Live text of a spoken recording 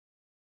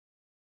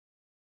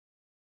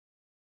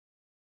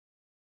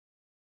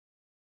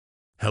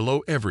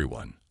Hello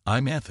everyone,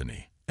 I'm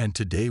Anthony, and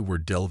today we're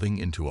delving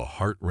into a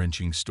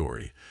heart-wrenching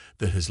story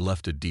that has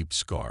left a deep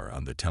scar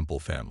on the Temple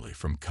family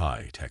from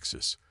Katy,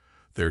 Texas.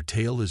 Their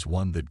tale is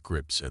one that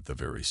grips at the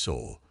very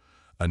soul,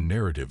 a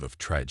narrative of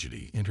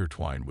tragedy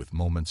intertwined with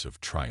moments of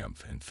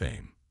triumph and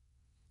fame.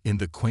 In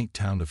the quaint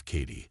town of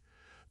Katy,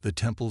 the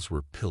Temples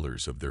were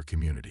pillars of their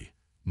community,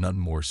 none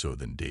more so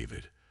than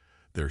David,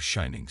 their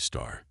shining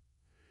star.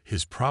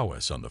 His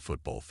prowess on the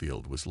football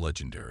field was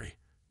legendary,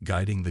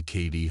 guiding the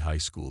Katy High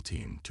School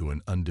team to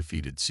an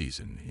undefeated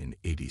season in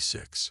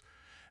 '86.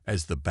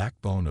 As the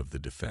backbone of the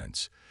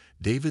defense,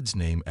 David's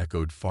name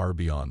echoed far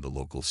beyond the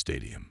local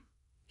stadium.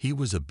 He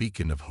was a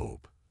beacon of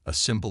hope, a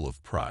symbol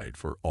of pride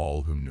for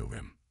all who knew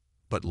him.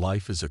 But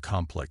life is a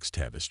complex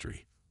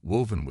tapestry,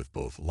 woven with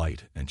both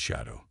light and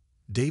shadow.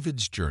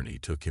 David's journey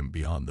took him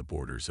beyond the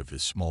borders of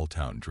his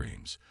small-town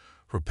dreams,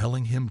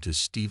 propelling him to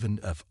Stephen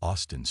F.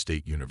 Austin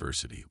State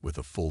University with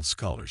a full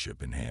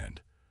scholarship in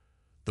hand.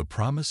 The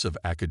promise of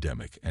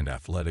academic and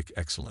athletic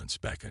excellence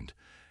beckoned,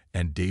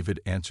 and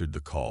David answered the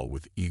call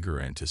with eager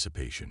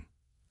anticipation.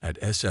 At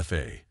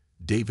SFA,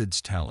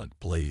 David's talent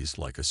blazed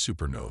like a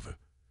supernova.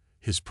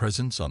 His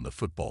presence on the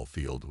football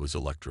field was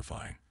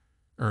electrifying,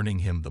 earning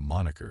him the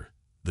moniker,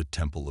 the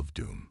Temple of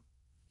Doom.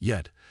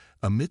 Yet,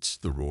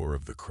 amidst the roar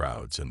of the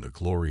crowds and the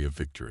glory of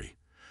victory,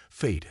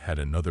 fate had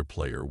another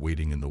player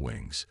waiting in the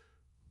wings,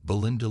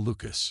 Belinda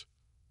Lucas.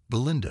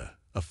 Belinda,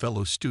 a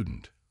fellow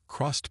student,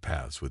 crossed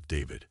paths with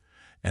David,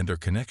 and their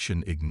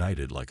connection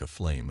ignited like a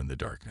flame in the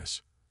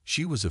darkness.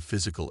 She was a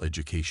physical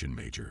education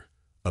major,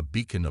 a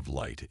beacon of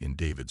light in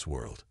David's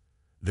world.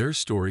 Their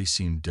story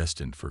seemed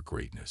destined for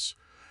greatness,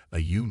 a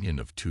union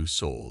of two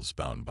souls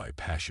bound by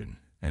passion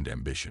and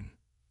ambition.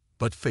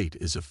 But fate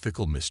is a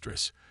fickle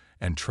mistress,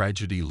 and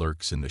tragedy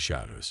lurks in the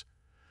shadows.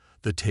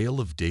 The tale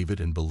of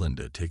David and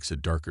Belinda takes a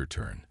darker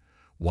turn,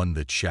 one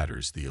that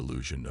shatters the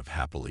illusion of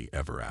happily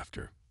ever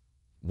after.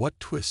 What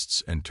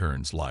twists and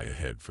turns lie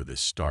ahead for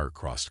this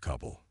star-crossed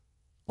couple?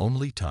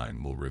 Only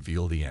time will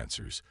reveal the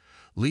answers,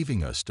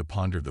 leaving us to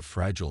ponder the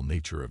fragile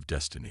nature of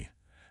destiny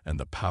and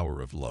the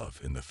power of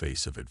love in the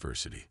face of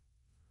adversity.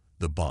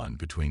 The bond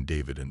between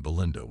David and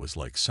Belinda was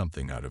like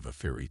something out of a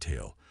fairy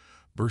tale,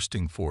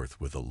 bursting forth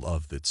with a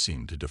love that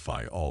seemed to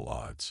defy all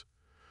odds.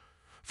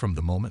 From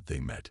the moment they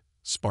met,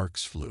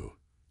 sparks flew,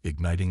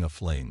 igniting a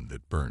flame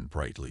that burned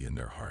brightly in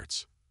their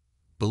hearts.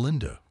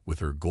 Belinda, with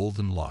her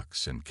golden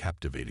locks and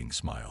captivating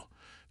smile,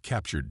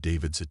 captured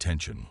David's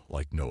attention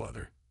like no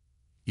other.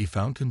 He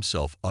found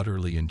himself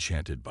utterly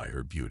enchanted by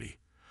her beauty,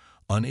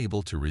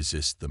 unable to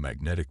resist the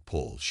magnetic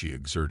pull she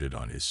exerted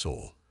on his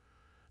soul.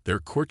 Their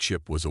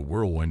courtship was a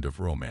whirlwind of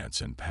romance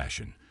and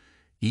passion,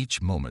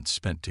 each moment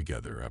spent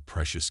together a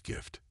precious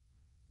gift.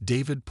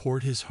 David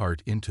poured his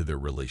heart into their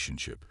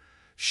relationship,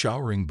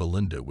 showering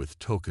Belinda with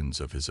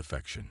tokens of his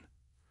affection.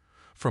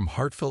 From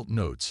heartfelt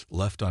notes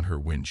left on her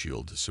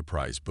windshield to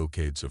surprise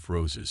bouquets of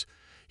roses,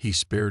 he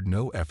spared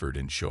no effort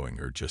in showing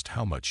her just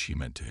how much she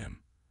meant to him.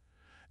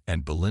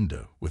 And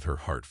Belinda, with her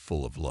heart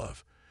full of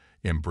love,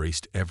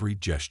 embraced every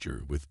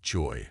gesture with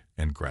joy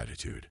and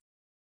gratitude.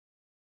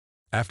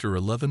 After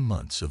 11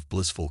 months of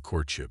blissful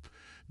courtship,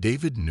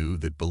 David knew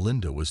that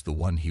Belinda was the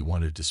one he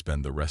wanted to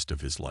spend the rest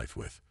of his life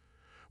with.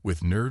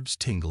 With nerves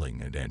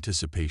tingling and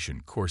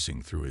anticipation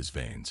coursing through his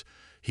veins,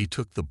 he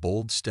took the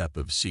bold step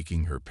of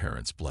seeking her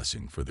parents'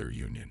 blessing for their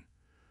union.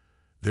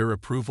 Their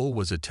approval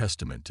was a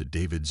testament to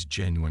David's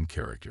genuine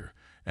character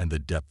and the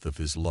depth of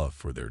his love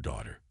for their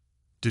daughter.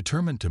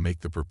 Determined to make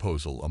the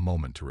proposal a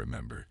moment to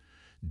remember,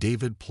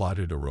 David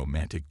plotted a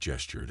romantic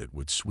gesture that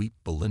would sweep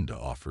Belinda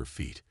off her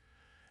feet.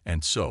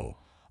 And so,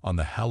 on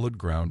the hallowed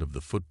ground of the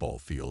football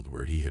field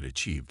where he had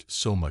achieved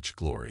so much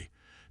glory,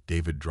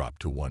 David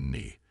dropped to one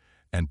knee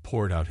and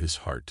poured out his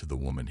heart to the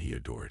woman he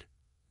adored.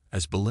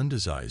 As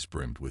Belinda's eyes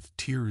brimmed with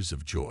tears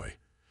of joy,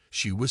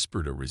 she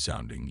whispered a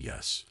resounding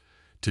yes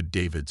to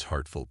David's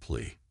heartful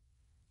plea.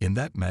 In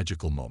that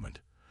magical moment,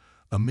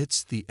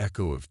 amidst the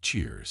echo of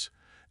cheers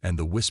and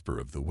the whisper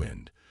of the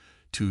wind,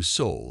 two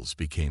souls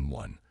became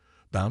one,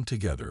 bound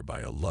together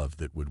by a love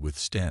that would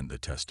withstand the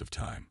test of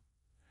time.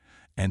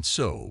 And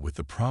so, with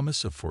the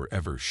promise of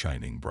forever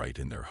shining bright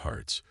in their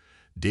hearts,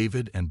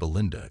 David and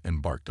Belinda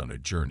embarked on a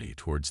journey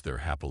towards their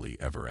happily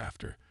ever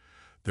after,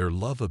 their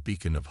love a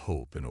beacon of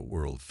hope in a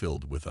world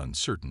filled with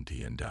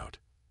uncertainty and doubt.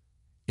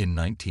 In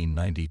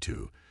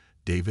 1992,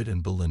 David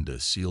and Belinda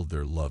sealed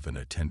their love in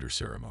a tender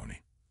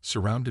ceremony,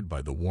 surrounded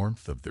by the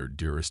warmth of their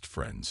dearest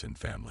friends and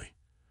family.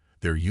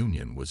 Their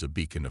union was a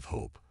beacon of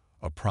hope,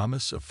 a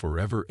promise of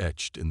forever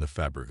etched in the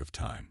fabric of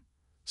time.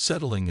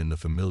 Settling in the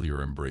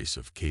familiar embrace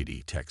of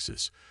Katy,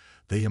 Texas,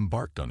 they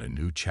embarked on a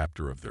new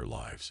chapter of their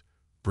lives,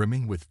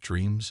 brimming with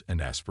dreams and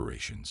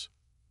aspirations.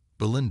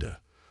 Belinda,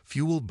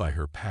 fueled by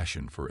her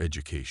passion for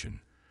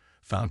education,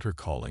 found her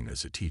calling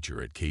as a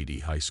teacher at Katy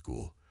High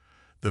School,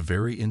 the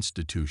very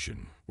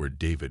institution where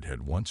David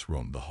had once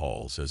roamed the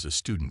halls as a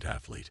student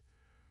athlete.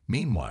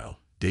 Meanwhile,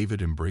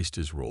 David embraced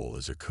his role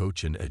as a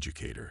coach and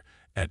educator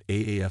at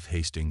AAF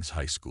Hastings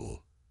High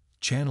School,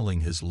 channeling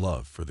his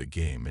love for the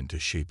game into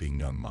shaping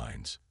young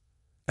minds.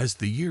 As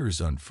the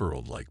years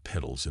unfurled like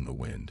petals in the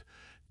wind,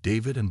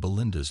 David and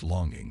Belinda's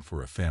longing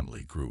for a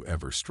family grew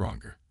ever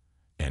stronger,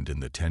 and in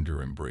the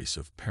tender embrace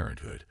of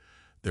parenthood,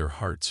 their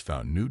hearts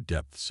found new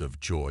depths of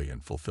joy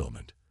and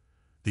fulfillment.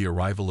 The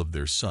arrival of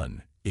their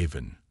son,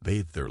 Evan,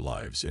 bathed their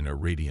lives in a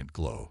radiant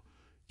glow,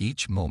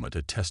 each moment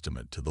a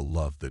testament to the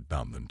love that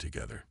bound them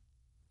together.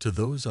 To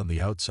those on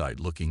the outside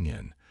looking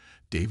in,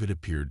 David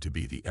appeared to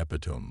be the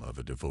epitome of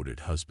a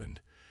devoted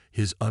husband,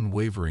 his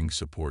unwavering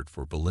support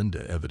for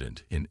Belinda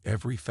evident in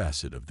every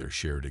facet of their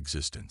shared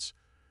existence.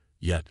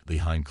 Yet,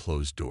 behind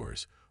closed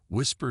doors,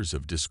 whispers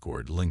of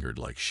discord lingered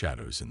like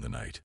shadows in the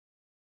night.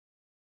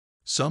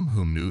 Some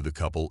whom knew the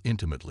couple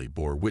intimately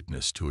bore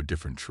witness to a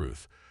different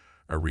truth,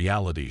 a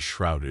reality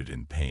shrouded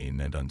in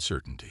pain and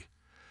uncertainty.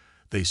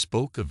 They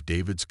spoke of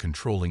David's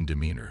controlling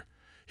demeanor,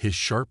 his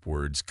sharp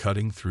words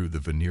cutting through the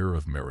veneer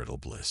of marital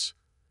bliss,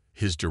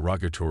 his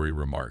derogatory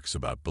remarks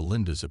about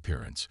Belinda's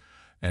appearance,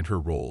 and her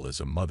role as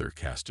a mother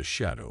cast a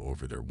shadow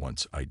over their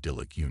once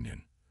idyllic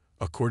union.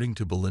 According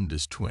to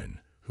Belinda's twin,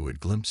 who had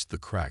glimpsed the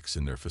cracks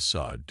in their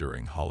facade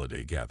during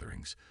holiday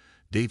gatherings,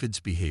 David's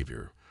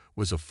behavior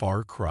was a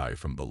far cry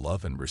from the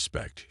love and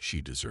respect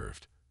she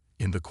deserved.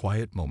 In the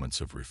quiet moments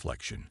of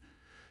reflection,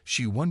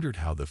 she wondered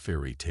how the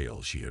fairy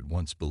tale she had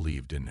once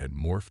believed in had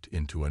morphed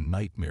into a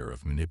nightmare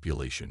of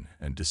manipulation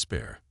and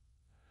despair.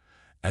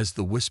 As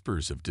the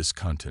whispers of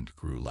discontent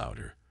grew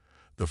louder,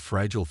 the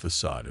fragile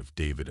facade of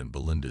David and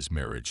Belinda's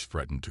marriage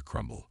threatened to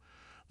crumble,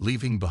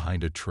 leaving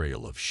behind a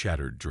trail of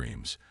shattered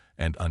dreams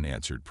and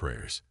unanswered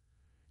prayers.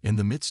 In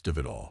the midst of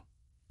it all,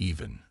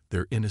 Evan,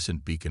 their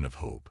innocent beacon of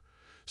hope,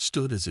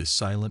 stood as a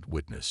silent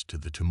witness to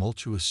the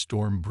tumultuous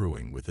storm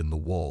brewing within the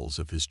walls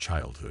of his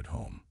childhood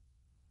home.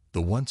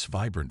 The once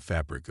vibrant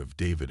fabric of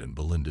David and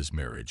Belinda's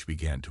marriage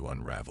began to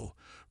unravel,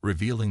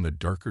 revealing the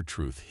darker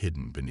truth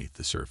hidden beneath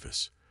the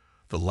surface.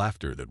 The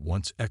laughter that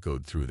once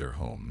echoed through their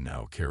home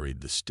now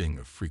carried the sting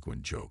of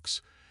frequent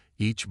jokes,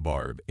 each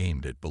barb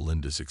aimed at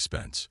Belinda's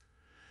expense.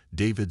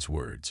 David's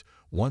words,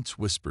 once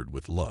whispered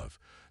with love,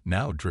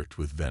 now dripped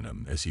with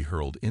venom as he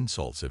hurled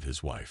insults at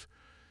his wife,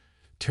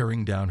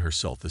 tearing down her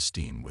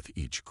self-esteem with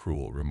each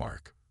cruel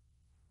remark.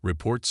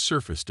 Reports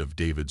surfaced of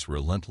David's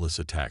relentless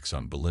attacks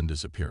on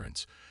Belinda's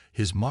appearance,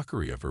 his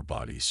mockery of her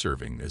body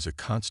serving as a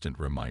constant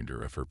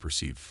reminder of her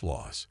perceived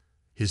flaws.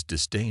 His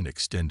disdain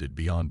extended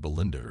beyond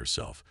Belinda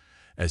herself,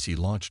 as he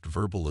launched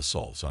verbal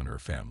assaults on her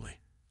family,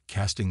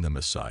 casting them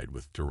aside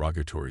with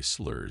derogatory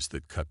slurs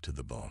that cut to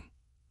the bone.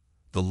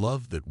 The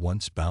love that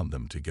once bound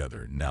them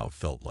together now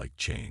felt like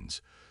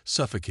chains,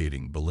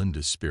 suffocating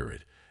Belinda's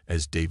spirit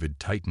as David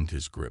tightened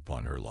his grip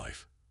on her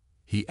life.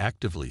 He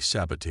actively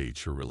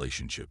sabotaged her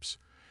relationships,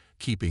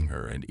 keeping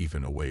her and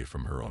even away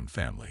from her own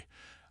family,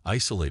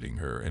 isolating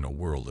her in a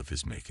world of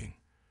his making.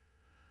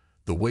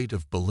 The weight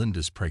of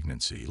Belinda's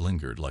pregnancy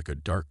lingered like a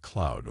dark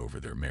cloud over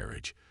their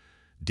marriage,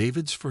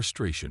 David's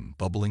frustration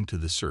bubbling to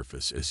the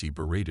surface as he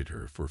berated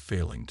her for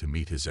failing to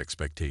meet his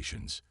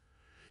expectations.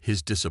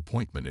 His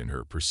disappointment in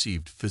her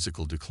perceived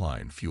physical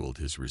decline fueled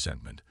his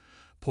resentment,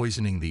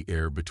 poisoning the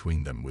air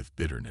between them with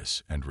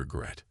bitterness and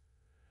regret.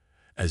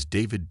 As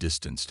David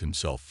distanced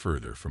himself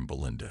further from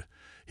Belinda,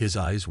 his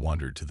eyes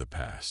wandered to the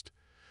past,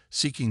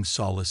 seeking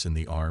solace in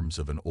the arms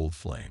of an old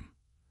flame.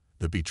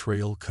 The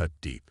betrayal cut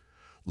deep,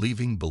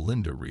 leaving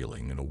Belinda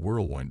reeling in a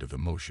whirlwind of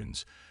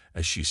emotions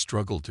as she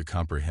struggled to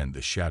comprehend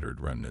the shattered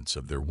remnants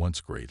of their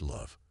once great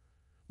love.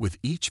 With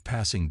each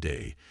passing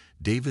day,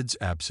 David's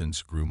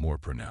absence grew more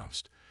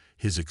pronounced,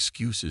 his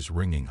excuses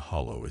ringing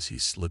hollow as he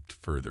slipped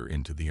further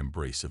into the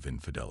embrace of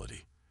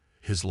infidelity.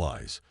 His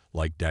lies,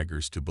 like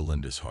daggers to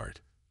Belinda's heart,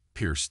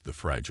 pierced the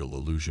fragile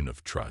illusion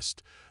of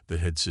trust that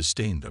had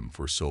sustained them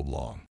for so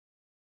long.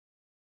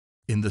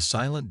 In the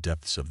silent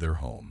depths of their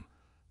home,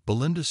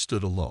 Belinda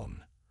stood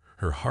alone,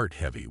 her heart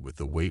heavy with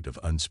the weight of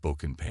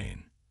unspoken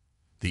pain.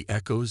 The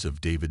echoes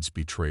of David's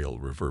betrayal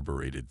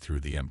reverberated through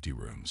the empty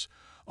rooms,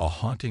 a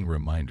haunting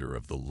reminder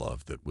of the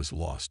love that was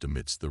lost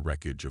amidst the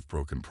wreckage of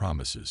broken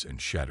promises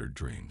and shattered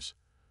dreams.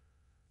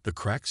 The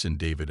cracks in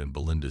David and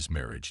Belinda's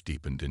marriage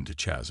deepened into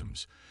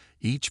chasms,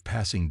 each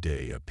passing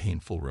day a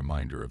painful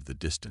reminder of the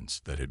distance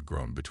that had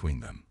grown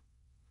between them.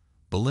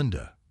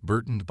 Belinda,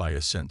 burdened by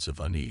a sense of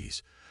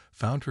unease,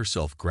 found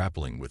herself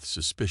grappling with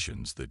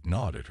suspicions that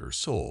gnawed at her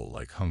soul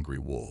like hungry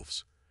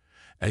wolves.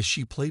 As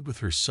she played with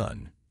her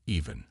son,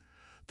 Evan,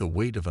 the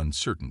weight of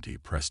uncertainty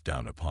pressed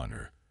down upon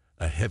her,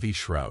 a heavy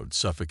shroud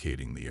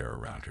suffocating the air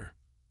around her.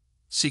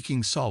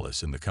 Seeking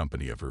solace in the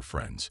company of her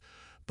friends,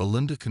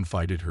 Belinda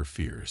confided her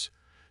fears,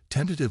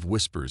 tentative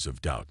whispers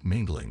of doubt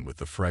mingling with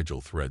the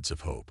fragile threads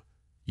of hope.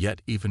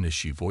 Yet, even as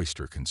she voiced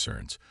her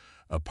concerns,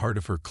 a part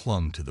of her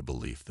clung to the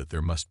belief that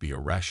there must be a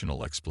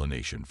rational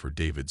explanation for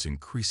David's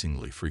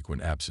increasingly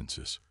frequent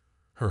absences.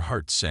 Her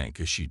heart sank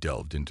as she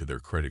delved into their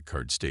credit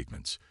card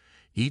statements,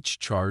 each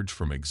charge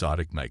from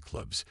exotic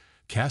nightclubs,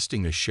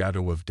 casting a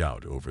shadow of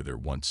doubt over their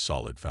once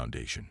solid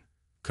foundation.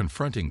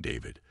 Confronting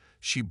David,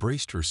 she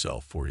braced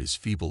herself for his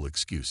feeble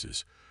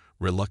excuses,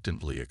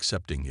 reluctantly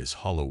accepting his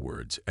hollow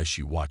words as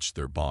she watched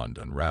their bond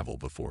unravel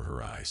before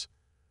her eyes.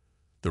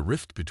 The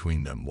rift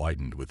between them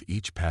widened with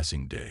each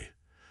passing day,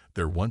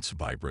 their once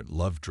vibrant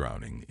love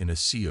drowning in a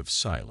sea of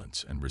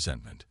silence and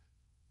resentment.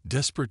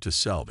 Desperate to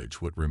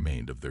salvage what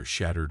remained of their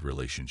shattered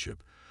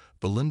relationship,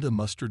 Belinda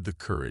mustered the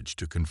courage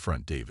to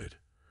confront David,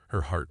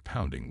 her heart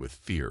pounding with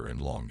fear and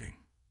longing.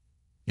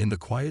 In the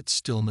quiet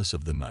stillness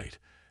of the night,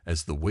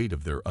 as the weight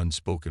of their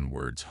unspoken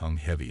words hung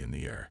heavy in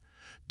the air,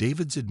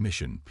 David's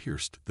admission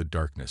pierced the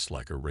darkness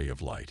like a ray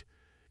of light,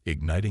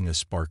 igniting a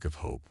spark of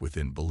hope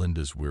within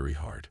Belinda's weary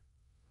heart.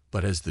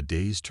 But as the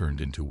days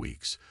turned into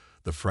weeks,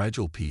 the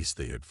fragile peace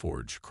they had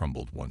forged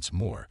crumbled once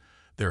more,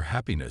 their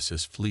happiness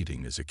as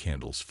fleeting as a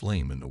candle's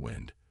flame in the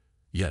wind.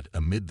 Yet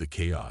amid the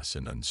chaos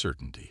and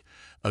uncertainty,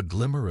 a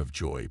glimmer of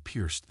joy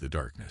pierced the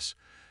darkness,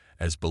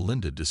 as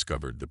Belinda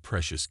discovered the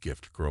precious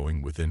gift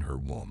growing within her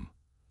womb,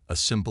 a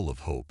symbol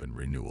of hope and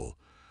renewal,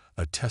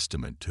 a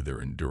testament to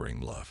their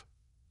enduring love.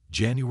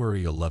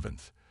 January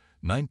 11th,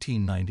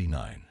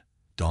 1999,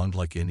 dawned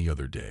like any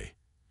other day,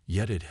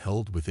 yet it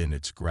held within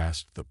its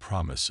grasp the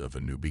promise of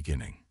a new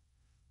beginning.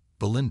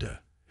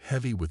 Belinda,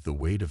 heavy with the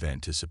weight of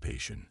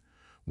anticipation,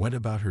 went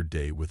about her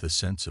day with a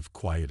sense of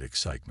quiet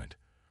excitement,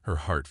 her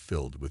heart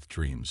filled with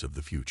dreams of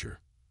the future.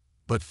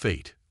 But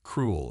fate,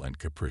 cruel and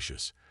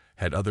capricious,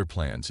 had other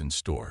plans in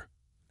store.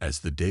 As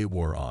the day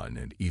wore on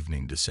and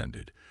evening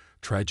descended,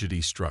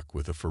 tragedy struck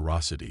with a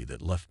ferocity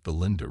that left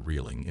Belinda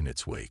reeling in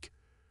its wake.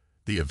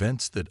 The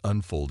events that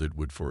unfolded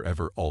would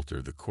forever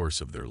alter the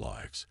course of their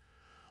lives,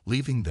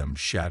 leaving them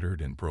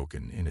shattered and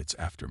broken in its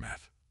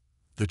aftermath.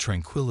 The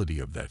tranquility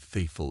of that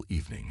fateful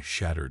evening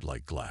shattered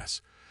like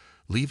glass,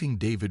 leaving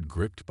David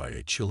gripped by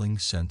a chilling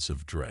sense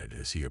of dread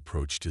as he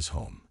approached his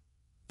home.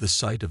 The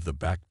sight of the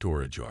back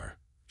door ajar,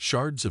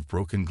 shards of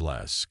broken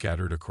glass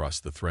scattered across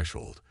the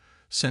threshold,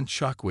 sent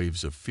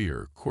shockwaves of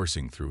fear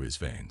coursing through his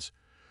veins.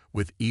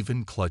 With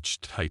Even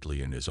clutched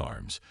tightly in his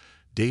arms,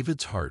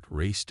 David's heart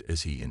raced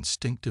as he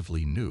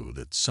instinctively knew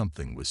that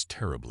something was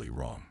terribly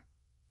wrong.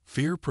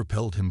 Fear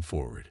propelled him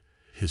forward,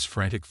 his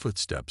frantic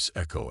footsteps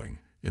echoing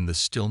in the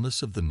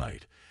stillness of the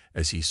night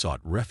as he sought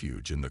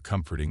refuge in the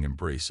comforting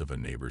embrace of a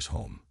neighbor's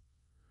home.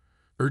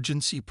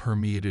 Urgency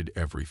permeated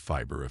every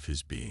fiber of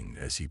his being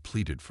as he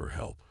pleaded for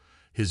help,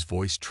 his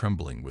voice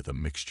trembling with a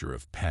mixture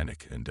of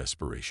panic and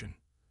desperation.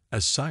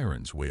 As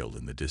sirens wailed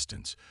in the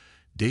distance,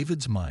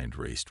 David's mind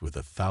raced with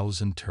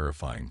 1,000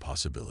 terrifying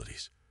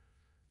possibilities.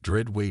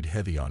 Dread weighed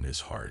heavy on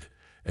his heart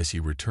as he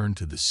returned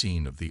to the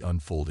scene of the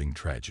unfolding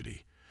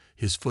tragedy,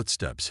 his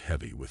footsteps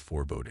heavy with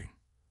foreboding.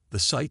 The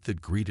sight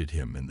that greeted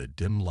him in the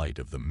dim light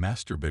of the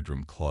master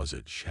bedroom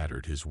closet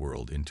shattered his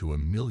world into a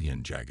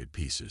million jagged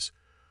pieces.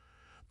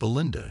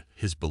 Belinda,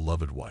 his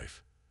beloved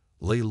wife,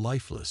 lay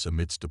lifeless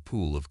amidst a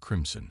pool of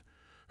crimson,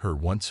 her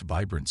once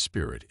vibrant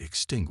spirit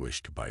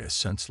extinguished by a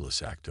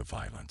senseless act of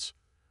violence.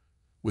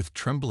 With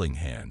trembling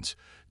hands,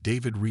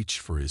 David reached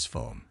for his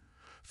phone,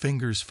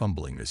 fingers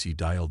fumbling as he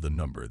dialed the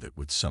number that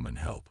would summon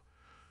help.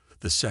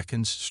 The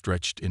seconds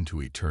stretched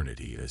into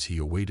eternity as he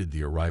awaited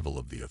the arrival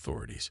of the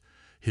authorities,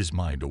 his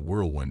mind a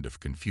whirlwind of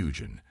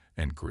confusion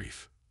and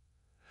grief.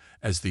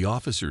 As the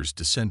officers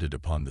descended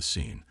upon the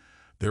scene,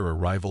 their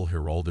arrival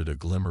heralded a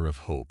glimmer of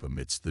hope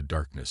amidst the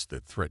darkness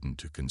that threatened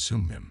to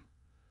consume him.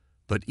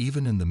 But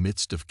even in the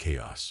midst of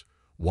chaos,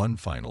 one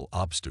final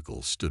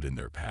obstacle stood in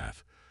their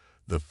path: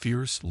 the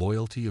fierce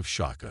loyalty of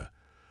Shaka,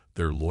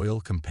 their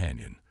loyal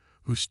companion,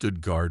 who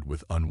stood guard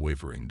with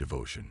unwavering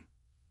devotion.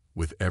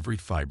 With every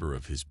fiber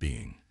of his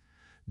being,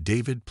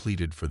 David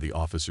pleaded for the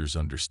officer's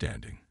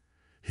understanding,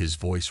 his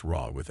voice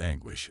raw with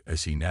anguish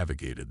as he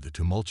navigated the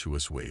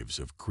tumultuous waves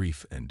of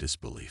grief and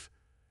disbelief.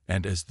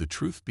 And as the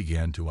truth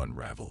began to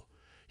unravel,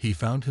 he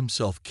found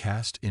himself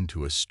cast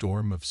into a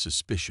storm of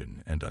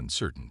suspicion and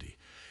uncertainty,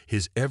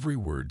 his every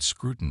word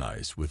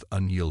scrutinized with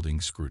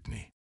unyielding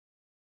scrutiny.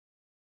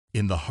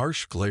 In the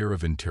harsh glare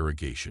of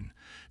interrogation,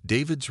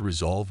 David's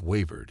resolve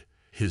wavered,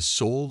 his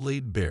soul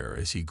laid bare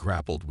as he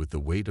grappled with the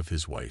weight of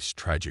his wife's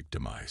tragic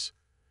demise.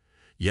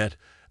 Yet,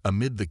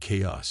 amid the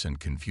chaos and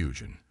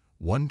confusion,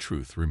 one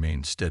truth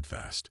remained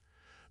steadfast: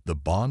 the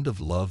bond of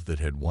love that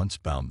had once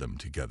bound them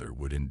together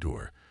would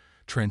endure,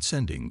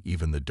 transcending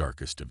even the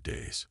darkest of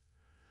days.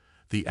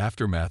 The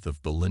aftermath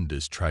of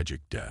Belinda's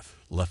tragic death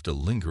left a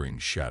lingering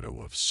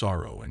shadow of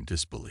sorrow and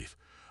disbelief,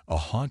 a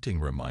haunting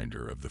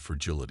reminder of the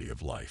fragility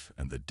of life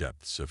and the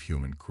depths of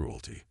human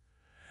cruelty.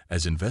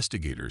 As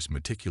investigators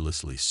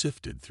meticulously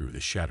sifted through the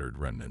shattered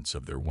remnants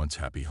of their once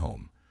happy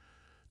home,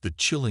 the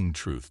chilling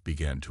truth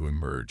began to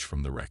emerge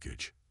from the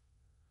wreckage.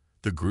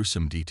 The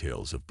gruesome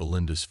details of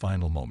Belinda's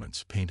final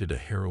moments painted a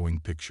harrowing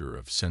picture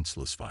of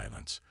senseless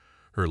violence,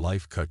 her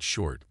life cut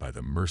short by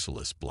the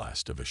merciless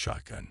blast of a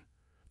shotgun.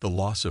 The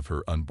loss of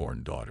her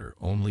unborn daughter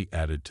only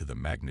added to the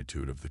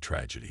magnitude of the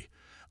tragedy,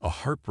 a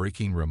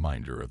heartbreaking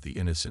reminder of the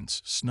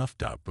innocence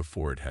snuffed out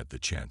before it had the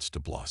chance to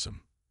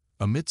blossom.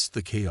 Amidst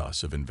the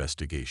chaos of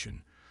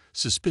investigation,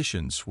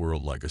 suspicion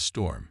swirled like a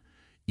storm,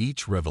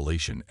 each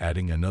revelation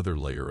adding another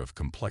layer of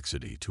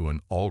complexity to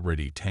an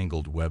already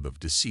tangled web of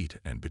deceit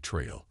and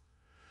betrayal.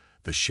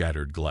 The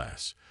shattered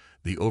glass,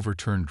 the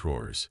overturned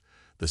drawers,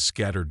 the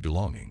scattered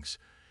belongings,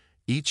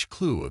 each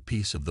clue a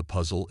piece of the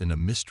puzzle in a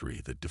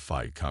mystery that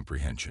defied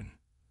comprehension.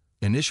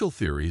 Initial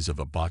theories of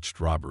a botched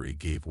robbery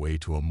gave way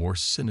to a more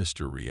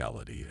sinister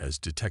reality as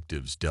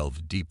detectives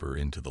delved deeper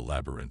into the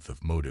labyrinth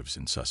of motives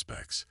and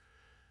suspects.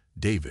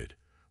 David,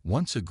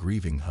 once a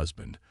grieving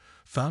husband,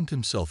 found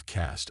himself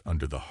cast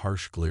under the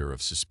harsh glare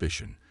of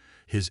suspicion,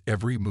 his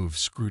every move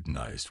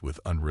scrutinized with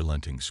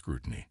unrelenting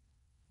scrutiny.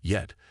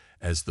 Yet,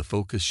 as the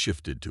focus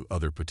shifted to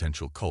other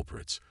potential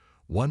culprits,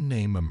 one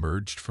name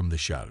emerged from the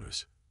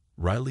shadows: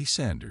 Riley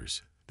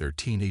Sanders, their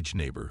teenage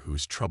neighbor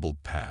whose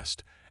troubled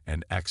past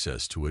and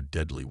access to a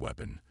deadly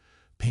weapon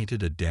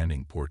painted a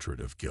damning portrait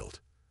of guilt.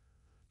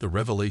 The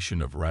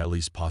revelation of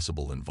Riley's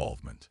possible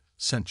involvement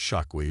sent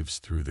shockwaves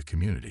through the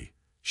community,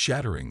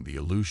 shattering the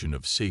illusion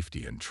of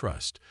safety and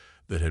trust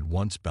that had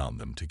once bound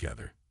them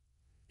together.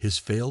 His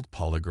failed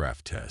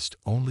polygraph test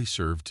only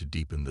served to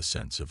deepen the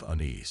sense of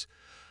unease,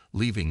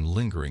 leaving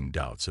lingering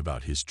doubts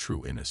about his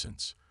true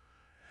innocence.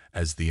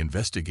 As the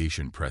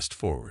investigation pressed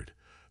forward,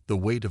 the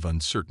weight of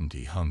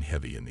uncertainty hung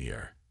heavy in the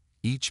air,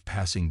 each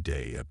passing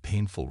day a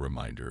painful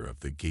reminder of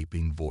the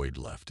gaping void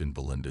left in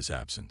Belinda's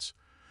absence.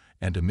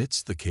 And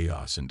amidst the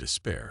chaos and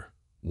despair,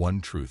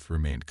 one truth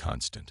remained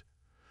constant: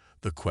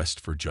 the quest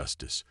for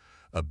justice,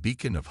 a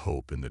beacon of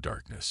hope in the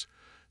darkness,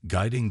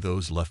 guiding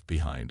those left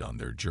behind on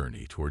their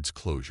journey towards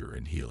closure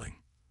and healing.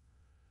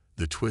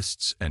 The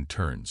twists and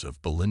turns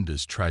of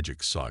Belinda's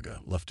tragic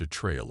saga left a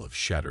trail of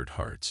shattered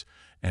hearts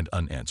and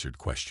unanswered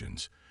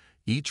questions,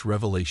 each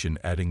revelation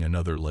adding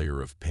another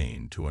layer of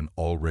pain to an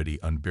already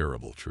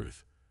unbearable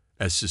truth.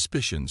 As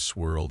suspicions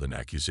swirled and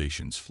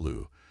accusations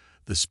flew,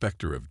 the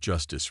specter of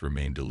justice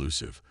remained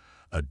elusive,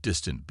 a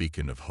distant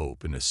beacon of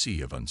hope in a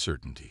sea of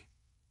uncertainty.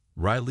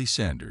 Riley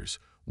Sanders,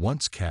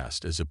 once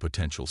cast as a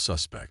potential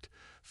suspect,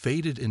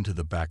 faded into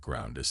the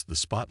background as the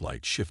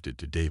spotlight shifted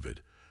to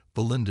David,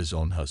 Belinda's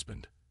own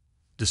husband.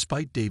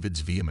 Despite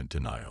David's vehement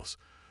denials,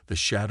 the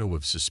shadow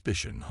of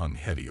suspicion hung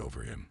heavy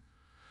over him,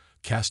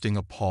 casting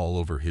a pall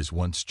over his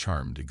once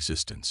charmed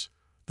existence.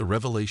 The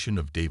revelation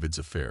of David's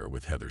affair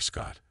with Heather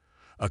Scott,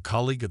 a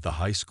colleague at the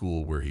high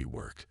school where he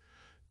worked,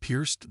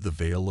 pierced the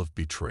veil of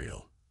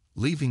betrayal,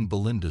 leaving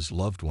Belinda's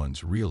loved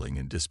ones reeling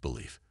in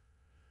disbelief.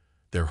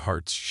 Their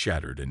hearts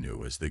shattered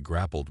anew as they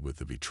grappled with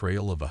the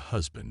betrayal of a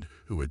husband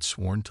who had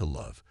sworn to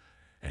love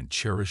and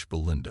cherish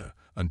Belinda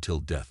until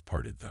death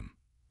parted them.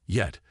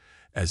 Yet,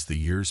 as the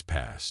years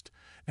passed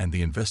and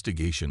the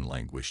investigation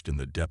languished in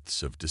the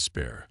depths of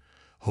despair,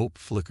 hope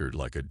flickered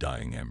like a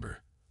dying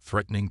ember,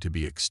 threatening to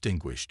be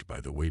extinguished by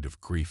the weight of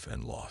grief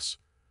and loss.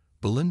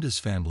 Belinda's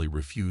family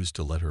refused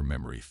to let her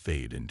memory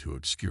fade into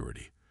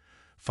obscurity,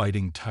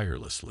 fighting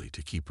tirelessly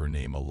to keep her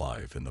name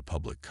alive in the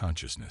public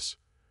consciousness.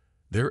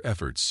 Their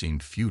efforts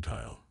seemed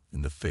futile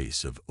in the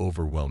face of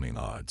overwhelming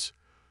odds,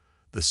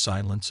 the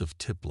silence of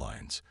tip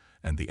lines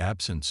and the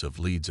absence of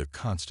leads a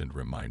constant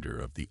reminder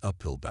of the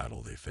uphill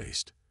battle they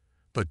faced.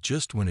 But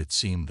just when it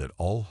seemed that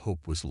all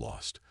hope was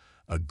lost,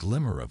 a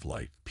glimmer of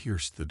light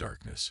pierced the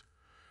darkness,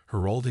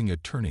 heralding a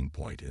turning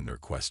point in their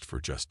quest for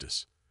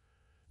justice.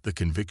 The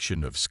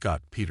conviction of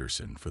Scott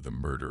Peterson for the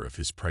murder of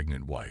his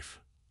pregnant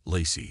wife,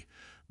 Lacey,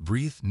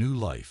 breathed new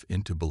life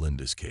into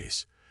Belinda's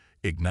case,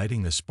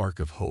 igniting a spark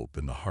of hope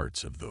in the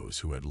hearts of those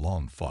who had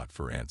long fought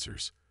for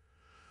answers.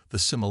 The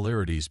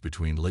similarities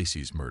between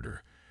Lacey's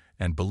murder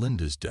and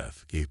Belinda's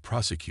death gave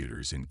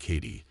prosecutors in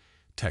Katy,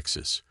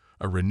 Texas,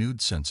 a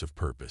renewed sense of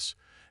purpose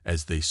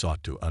as they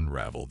sought to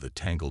unravel the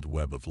tangled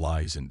web of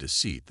lies and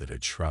deceit that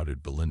had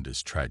shrouded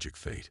Belinda's tragic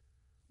fate.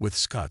 With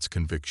Scott's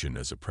conviction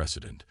as a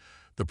precedent,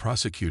 the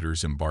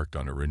prosecutors embarked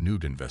on a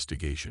renewed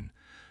investigation,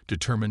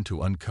 determined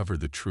to uncover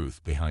the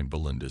truth behind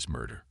Belinda's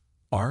murder.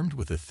 Armed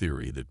with a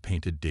theory that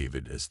painted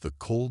David as the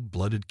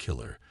cold-blooded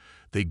killer,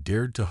 they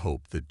dared to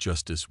hope that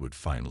justice would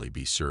finally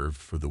be served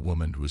for the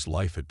woman whose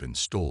life had been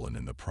stolen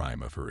in the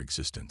prime of her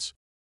existence.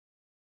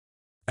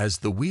 As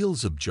the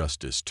wheels of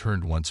justice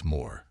turned once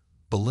more,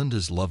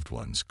 Belinda's loved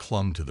ones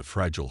clung to the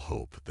fragile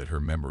hope that her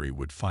memory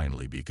would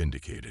finally be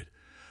vindicated,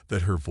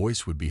 that her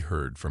voice would be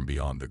heard from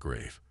beyond the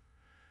grave.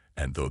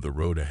 And though the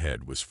road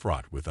ahead was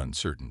fraught with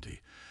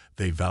uncertainty,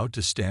 they vowed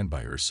to stand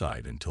by her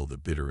side until the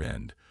bitter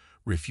end,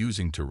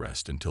 refusing to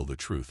rest until the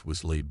truth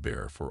was laid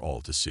bare for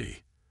all to see.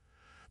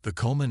 The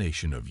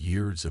culmination of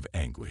years of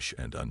anguish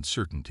and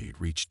uncertainty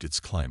reached its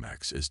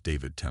climax as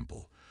David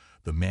Temple,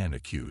 the man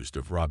accused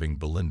of robbing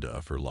Belinda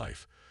of her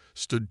life,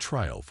 stood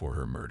trial for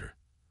her murder.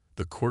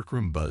 The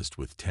courtroom buzzed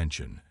with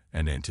tension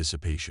and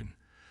anticipation,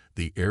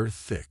 the air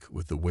thick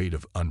with the weight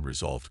of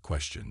unresolved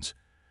questions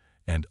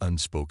and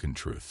unspoken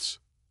truths.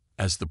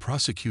 As the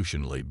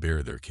prosecution laid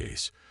bare their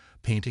case,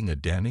 painting a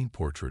damning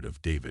portrait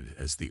of David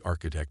as the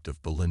architect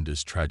of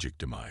Belinda's tragic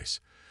demise,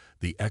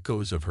 the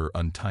echoes of her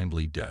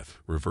untimely death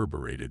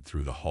reverberated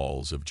through the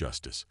halls of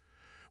justice.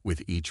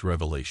 With each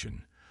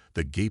revelation,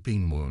 the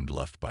gaping wound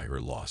left by her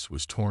loss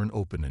was torn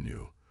open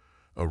anew,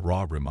 a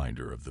raw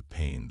reminder of the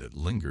pain that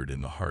lingered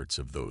in the hearts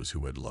of those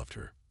who had loved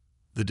her.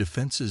 The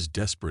defense's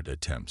desperate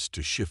attempts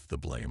to shift the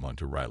blame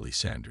onto Riley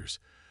Sanders,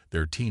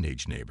 their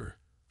teenage neighbor,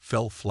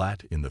 fell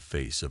flat in the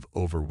face of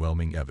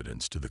overwhelming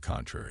evidence to the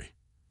contrary.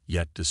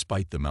 Yet,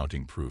 despite the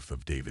mounting proof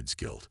of David's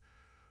guilt,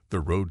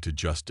 the road to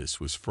justice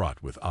was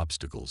fraught with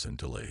obstacles and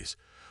delays,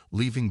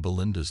 leaving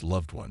Belinda's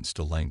loved ones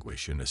to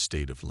languish in a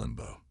state of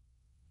limbo.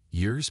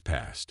 Years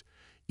passed,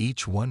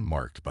 each one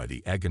marked by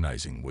the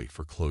agonizing wait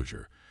for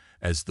closure,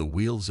 as the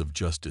wheels of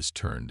justice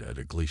turned at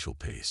a glacial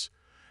pace.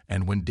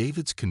 And when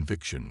David's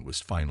conviction was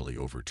finally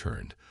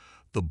overturned,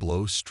 the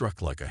blow struck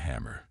like a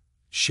hammer,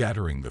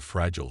 shattering the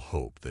fragile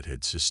hope that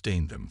had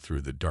sustained them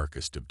through the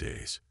darkest of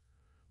days.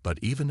 But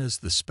even as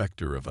the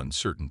specter of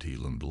uncertainty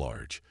loomed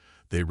large,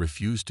 they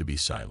refused to be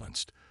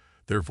silenced,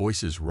 their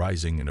voices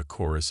rising in a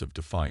chorus of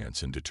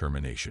defiance and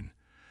determination.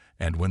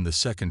 And when the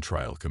second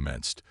trial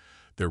commenced,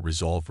 their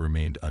resolve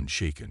remained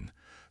unshaken,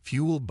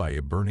 fueled by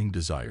a burning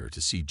desire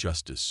to see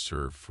justice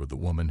served for the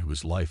woman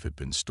whose life had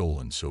been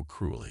stolen so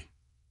cruelly.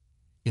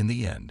 In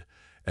the end,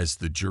 as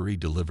the jury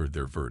delivered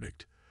their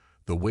verdict,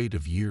 the weight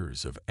of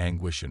years of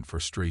anguish and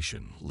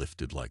frustration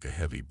lifted like a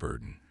heavy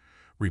burden,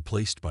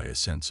 replaced by a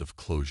sense of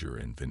closure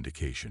and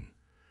vindication.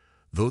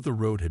 Though the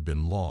road had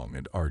been long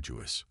and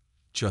arduous,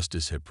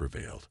 justice had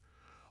prevailed,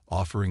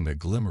 offering a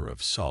glimmer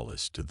of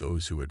solace to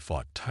those who had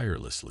fought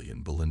tirelessly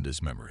in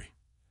Belinda's memory.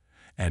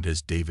 And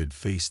as David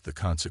faced the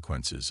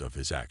consequences of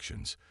his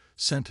actions,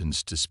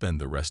 sentenced to spend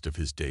the rest of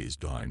his days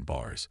behind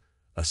bars,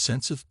 a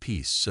sense of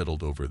peace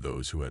settled over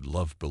those who had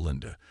loved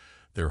Belinda,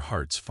 their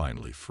hearts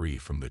finally free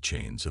from the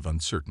chains of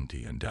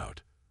uncertainty and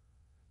doubt.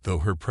 Though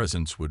her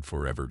presence would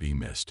forever be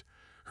missed,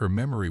 her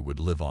memory would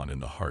live on in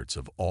the hearts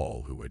of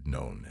all who had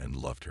known and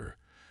loved her,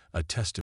 a testament